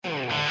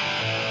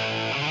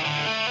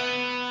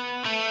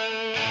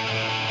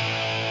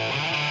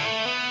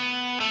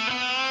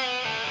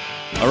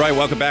All right,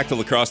 welcome back to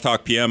La Crosse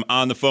Talk PM.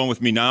 On the phone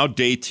with me now,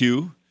 day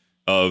 2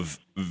 of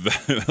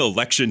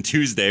Election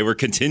Tuesday. We're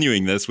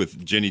continuing this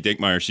with Jenny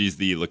Dinkmeyer. She's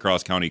the La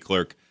Crosse County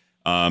clerk.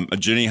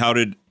 Jenny, how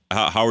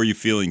are you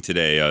feeling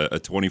today? A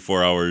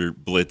 24-hour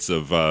blitz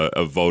of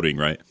voting,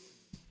 right?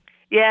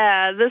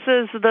 Yeah, this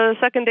is the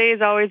second day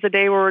is always the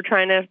day where we're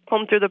trying to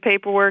comb through the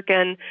paperwork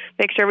and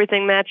make sure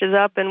everything matches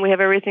up and we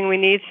have everything we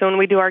need. So when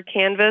we do our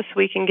canvass,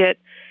 we can get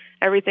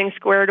everything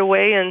squared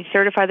away and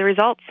certify the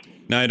results.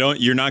 Now,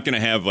 you're not going to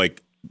have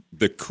like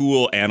the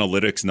cool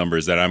analytics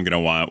numbers that I'm going to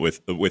want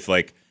with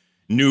like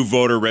new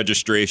voter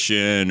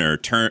registration or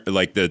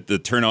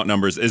the turnout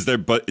numbers. Is there?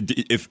 But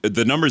if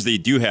the numbers that you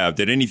do have,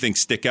 did anything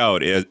stick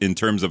out in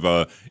terms of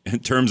a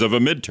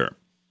midterm?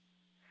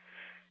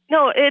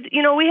 No,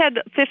 we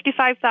had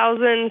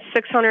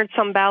 55,600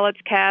 some ballots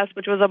cast,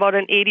 which was about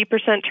an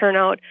 80%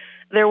 turnout.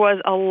 There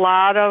was a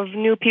lot of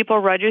new people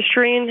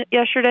registering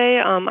yesterday.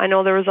 I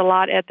know there was a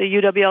lot at the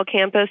UWL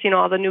campus.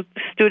 All the new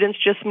students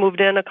just moved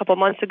in a couple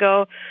months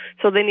ago,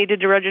 so they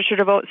needed to register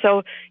to vote.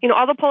 So,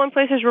 all the polling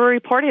places were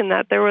reporting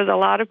that there was a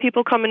lot of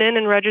people coming in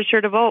and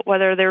registered to vote,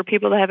 whether they were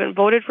people that haven't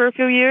voted for a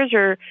few years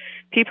or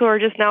people who are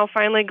just now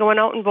finally going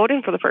out and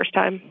voting for the first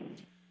time.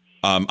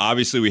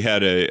 Obviously, we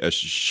had a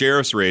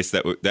sheriff's race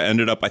that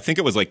ended up, I think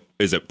it was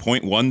is it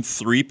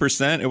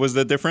 0.13%? It was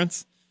the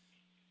difference?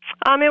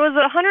 It was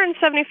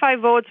 175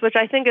 votes, which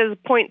I think is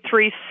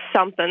 0.3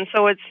 something.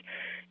 So it's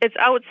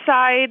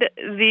outside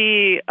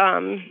the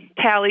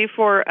tally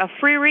for a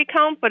free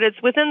recount, but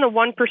it's within the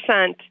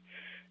 1%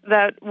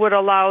 that would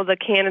allow the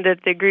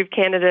aggrieved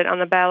candidate on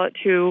the ballot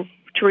to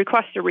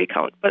request a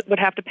recount, but would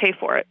have to pay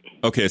for it.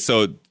 Okay,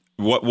 so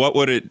what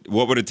would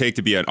it take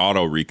to be an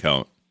auto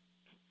recount?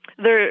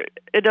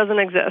 It doesn't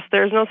exist.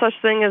 There's no such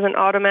thing as an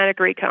automatic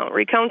recount.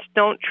 Recounts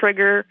don't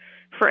trigger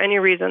for any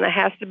reason. It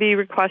has to be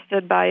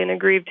requested by an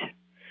aggrieved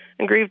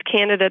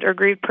candidate or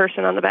aggrieved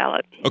person on the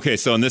ballot. Okay,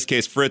 so in this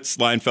case, Fritz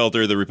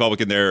Leinfelder, the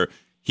Republican there,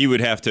 he'd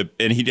have to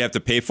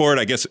pay for it.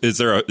 I guess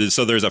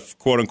there's a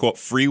quote unquote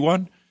free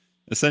one,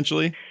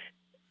 essentially?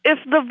 If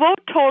the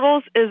vote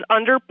totals is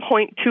under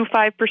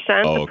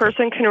 0.25%, the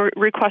person can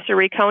request a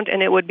recount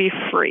and it would be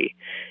free.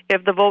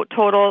 If the vote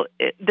total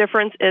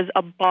difference is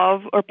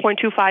above or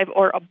 0.25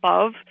 or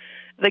above,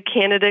 the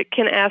candidate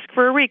can ask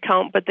for a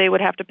recount, but they would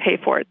have to pay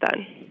for it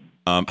then.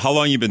 How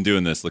long have you been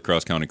doing this, La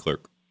Crosse County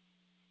clerk?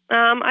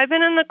 I've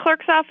been in the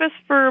clerk's office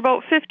for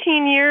about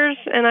 15 years,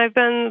 and I've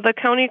been the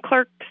county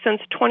clerk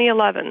since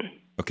 2011.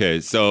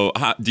 Okay, so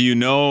do you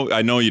know?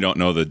 I know you don't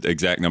know the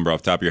exact number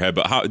off the top of your head,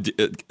 but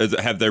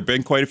have there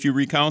been quite a few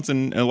recounts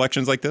in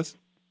elections like this?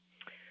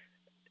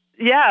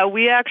 Yeah,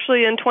 we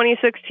actually in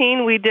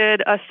 2016 we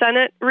did a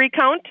Senate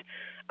recount.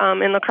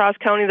 In La Crosse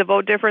County, the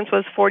vote difference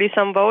was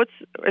 40-some votes.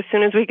 As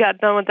soon as we got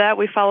done with that,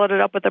 we followed it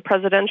up with a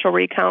presidential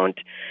recount.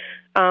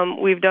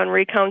 We've done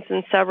recounts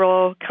in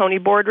several county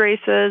board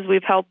races.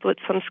 We've helped with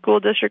some school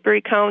district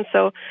recounts.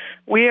 So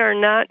we are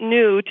not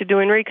new to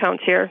doing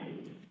recounts here.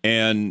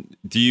 And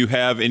do you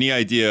have any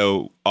idea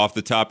off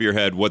the top of your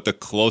head what the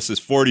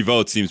closest 40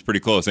 votes seems pretty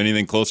close?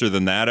 Anything closer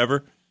than that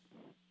ever?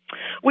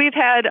 We've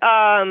had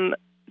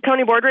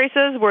county board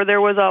races where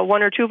there was a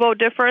 1 or 2 vote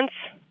difference.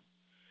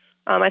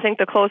 I think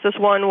the closest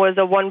one was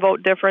a 1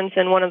 vote difference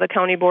in one of the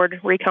county board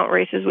recount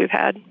races we've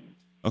had.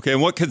 Okay,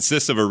 and what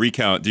consists of a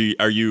recount?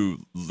 Are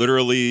you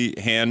literally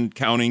hand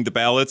counting the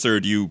ballots, or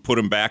do you put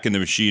them back in the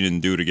machine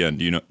and do it again?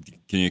 Do you know?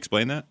 Can you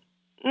explain that?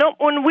 No,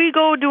 when we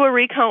go do a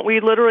recount, we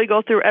literally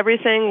go through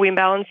everything. We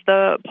balance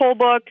the poll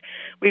book.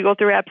 We go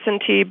through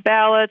absentee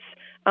ballots.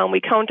 We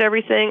count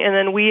everything, and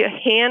then we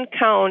hand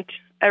count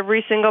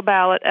every single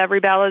ballot. Every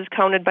ballot is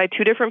counted by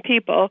 2 different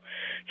people,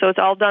 so it's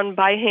all done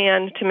by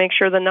hand to make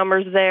sure the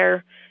numbers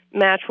there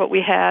match what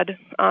we had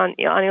on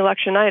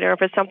election night, or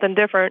if it's something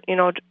different,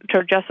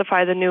 to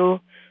justify the new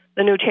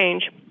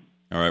change.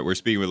 All right, we're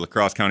speaking with La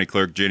Crosse County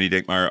Clerk Jenny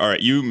Dinkmeyer. All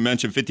right, you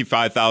mentioned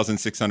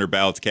 55,600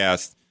 ballots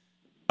cast.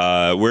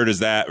 Where does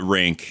that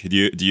rank?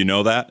 Do you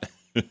know that?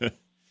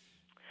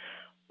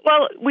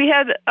 Well, we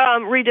had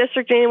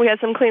redistricting. We had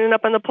some cleaning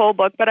up on the poll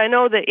book, but I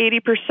know that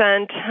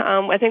 80%,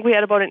 I think we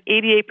had about an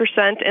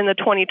 88% in the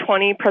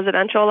 2020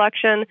 presidential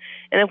election.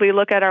 And if we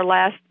look at our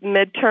last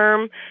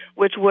midterm,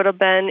 which would have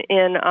been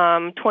in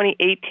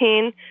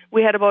 2018,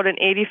 we had about an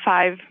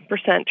 85%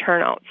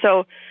 turnout.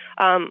 So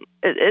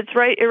it's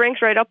right. It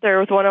ranks right up there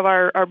with one of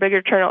our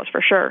bigger turnouts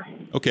for sure.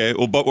 Okay,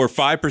 well, but we're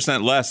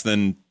 5% less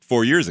than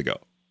 4 years ago.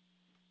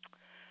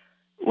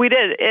 We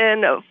did.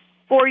 In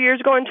 4 years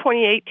ago, in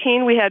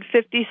 2018, we had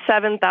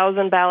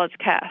 57,000 ballots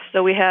cast.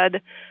 So we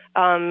had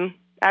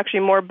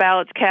actually more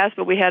ballots cast,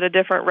 but we had a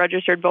different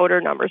registered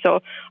voter number.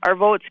 So our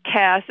votes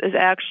cast is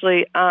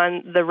actually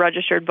on the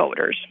registered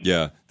voters.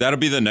 Yeah, that'll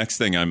be the next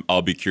thing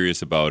I'll be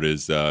curious about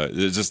is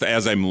just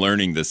as I'm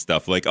learning this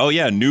stuff, like, oh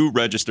yeah, new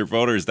registered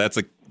voters. That's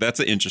an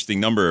interesting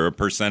number, or a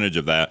percentage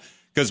of that.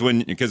 Because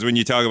when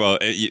you talk about,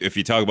 if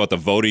you talk about the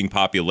voting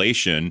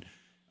population,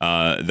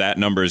 that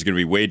number is going to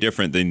be way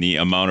different than the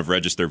amount of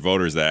registered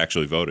voters that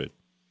actually voted.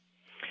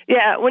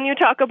 Yeah, when you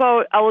talk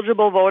about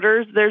eligible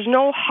voters, there's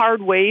no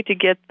hard way to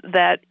get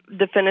that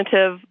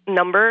definitive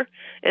number.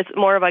 It's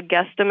more of a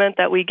guesstimate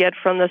that we get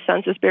from the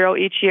Census Bureau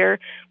each year.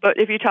 But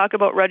if you talk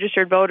about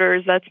registered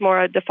voters, that's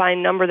more a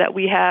defined number that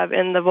we have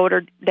in the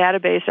voter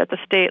database at the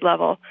state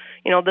level.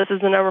 This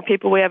is the number of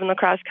people we have in La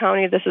Crosse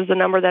County. This is the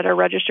number that are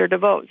registered to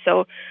vote.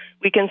 So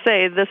we can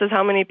say this is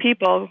how many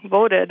people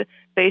voted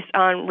based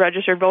on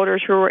registered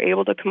voters who were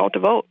able to come out to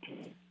vote.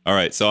 All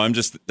right, so I'm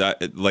just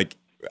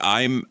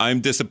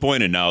I'm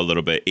disappointed now a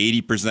little bit.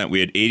 80%. We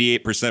had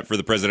 88% for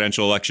the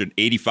presidential election,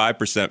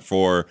 85%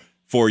 for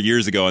 4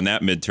 years ago in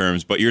that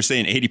midterms. But you're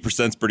saying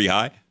 80% is pretty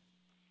high?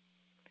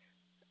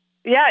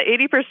 Yeah,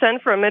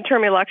 80% for a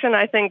midterm election.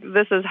 I think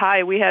this is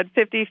high. We had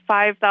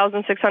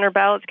 55,600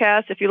 ballots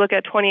cast. If you look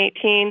at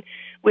 2018,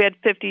 we had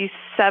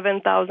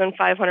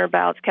 57,500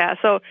 ballots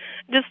cast. So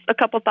just a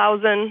couple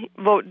thousand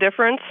vote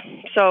difference.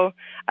 So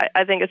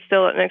I think it's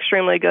still an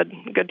extremely good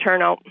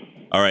turnout.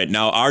 All right.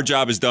 Now our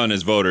job is done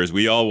as voters.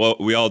 We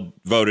all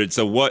voted.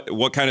 So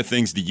what kind of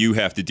things do you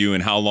have to do,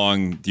 and how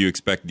long do you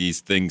expect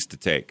these things to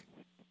take?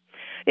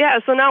 Yeah,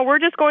 so now we're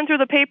just going through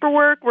the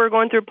paperwork. We're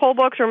going through poll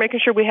books. We're making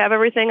sure we have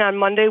everything. On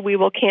Monday, we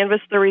will canvass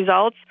the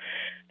results.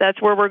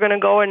 That's where we're going to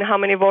go and how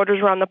many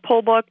voters were on the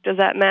poll book. Does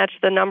that match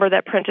the number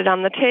that printed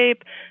on the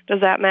tape?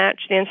 Does that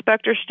match the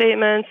inspector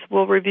statements?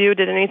 We'll review,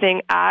 did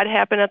anything odd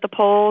happen at the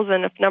polls?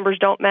 And if numbers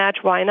don't match,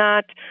 why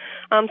not?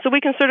 So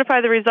we can certify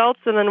the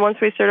results, and then once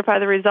we certify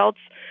the results,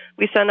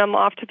 we send them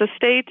off to the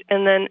state,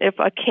 and then if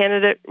a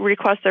candidate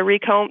requests a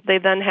recount, they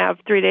then have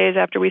 3 days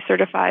after we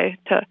certify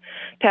to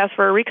ask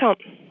for a recount.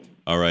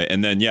 All right.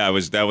 And then,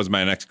 that was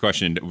my next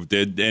question.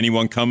 Did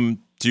anyone come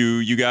to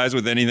you guys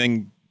with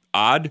anything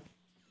odd?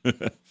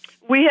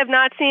 We have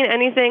not seen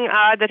anything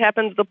odd that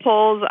happens at the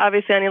polls.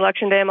 Obviously, on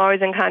Election Day, I'm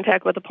always in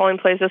contact with the polling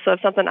places, so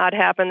if something odd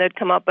happened, they'd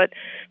come up. But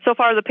so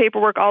far, the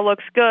paperwork all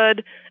looks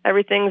good.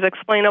 Everything's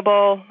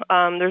explainable.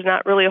 There's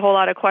not really a whole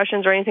lot of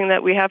questions or anything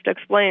that we have to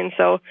explain,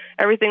 so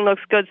everything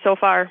looks good so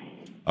far.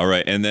 All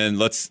right, and then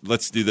let's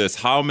do this.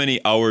 How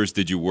many hours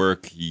did you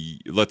work?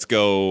 Let's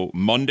go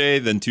Monday,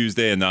 then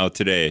Tuesday, and now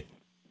today.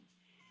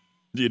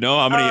 Do you know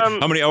how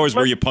many hours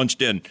were you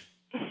punched in?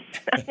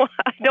 Well,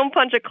 I don't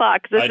punch a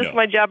clock because it's just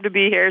my job to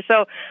be here.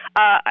 So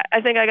I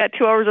think I got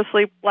 2 hours of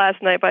sleep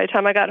last night. By the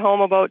time I got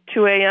home about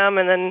 2 a.m.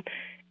 and then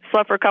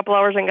slept for a couple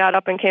hours and got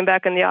up and came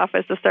back in the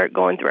office to start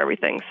going through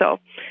everything. So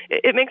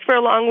it makes for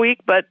a long week,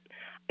 but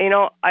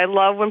I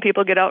love when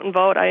people get out and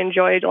vote. I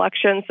enjoy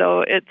elections,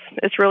 so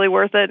it's really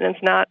worth it, and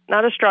it's not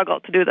a struggle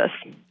to do this.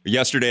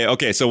 Yesterday,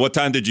 okay, so what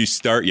time did you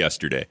start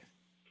yesterday?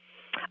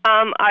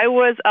 I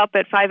was up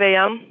at 5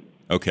 a.m.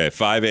 Okay,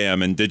 5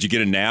 a.m. And did you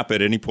get a nap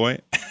at any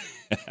point?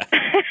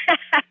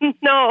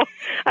 No,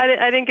 I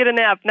didn't get a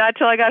nap. Not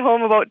till I got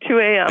home about 2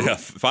 a.m. Yeah,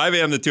 5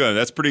 a.m. to 2 a.m.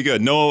 That's pretty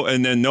good. No,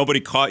 and then nobody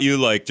caught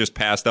you just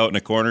passed out in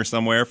a corner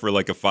somewhere for a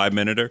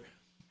 5-minute?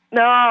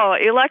 No,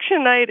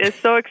 election night is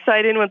so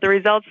exciting when the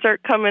results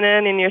start coming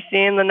in and you're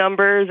seeing the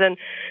numbers, and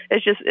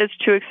it's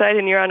too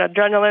exciting. You're on an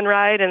adrenaline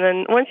ride, and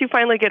then once you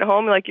finally get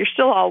home, you're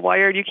still all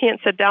wired. You can't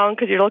sit down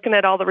because you're looking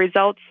at all the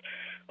results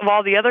of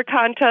all the other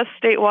contests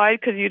statewide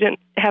because you didn't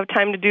have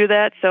time to do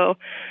that. So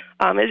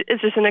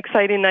it's just an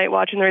exciting night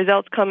watching the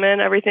results come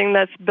in. Everything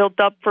that's built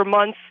up for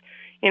months,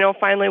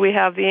 finally we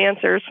have the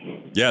answers.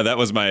 Yeah, that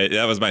was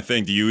my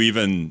thing. Do you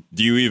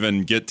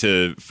even get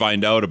to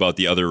find out about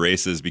the other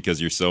races because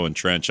you're so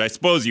entrenched? I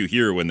suppose you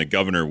hear when the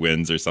governor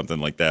wins or something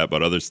like that,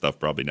 but other stuff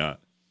probably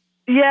not.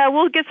 Yeah,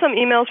 we'll get some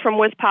emails from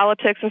Wiz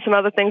Politics and some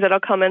other things that'll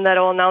come in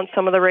that'll announce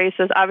some of the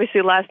races.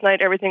 Obviously, last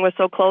night everything was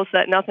so close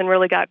that nothing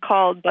really got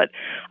called, but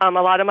a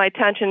lot of my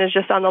attention is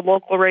just on the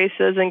local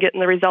races and getting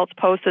the results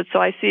posted. So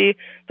I see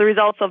the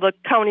results of the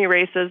county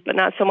races, but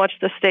not so much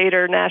the state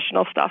or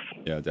national stuff.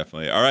 Yeah,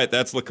 definitely. All right,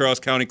 that's La Crosse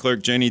County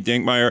Clerk Jenny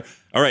Dinkmeyer.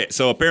 All right,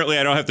 so apparently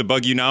I don't have to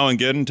bug you now and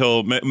get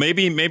until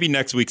maybe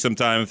next week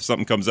sometime if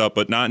something comes up,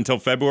 but not until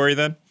February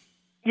then?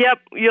 Yep,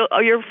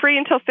 you're free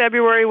until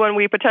February when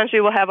we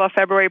potentially will have a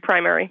February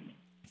primary.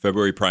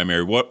 February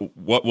primary. What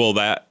will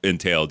that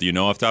entail? Do you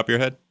know off the top of your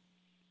head?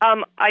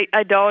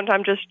 I don't.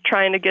 I'm just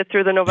trying to get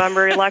through the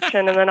November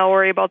election, and then I'll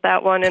worry about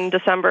that one in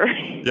December.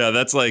 Yeah,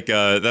 that's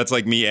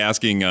like me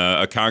asking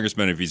a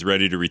congressman if he's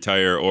ready to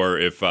retire or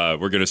if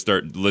we're going to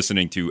start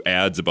listening to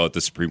ads about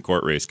the Supreme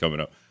Court race coming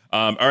up.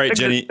 All right,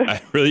 Jenny,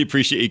 I really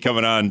appreciate you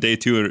coming on day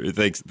 2.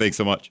 Thanks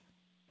so much.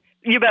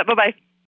 You bet. Bye-bye.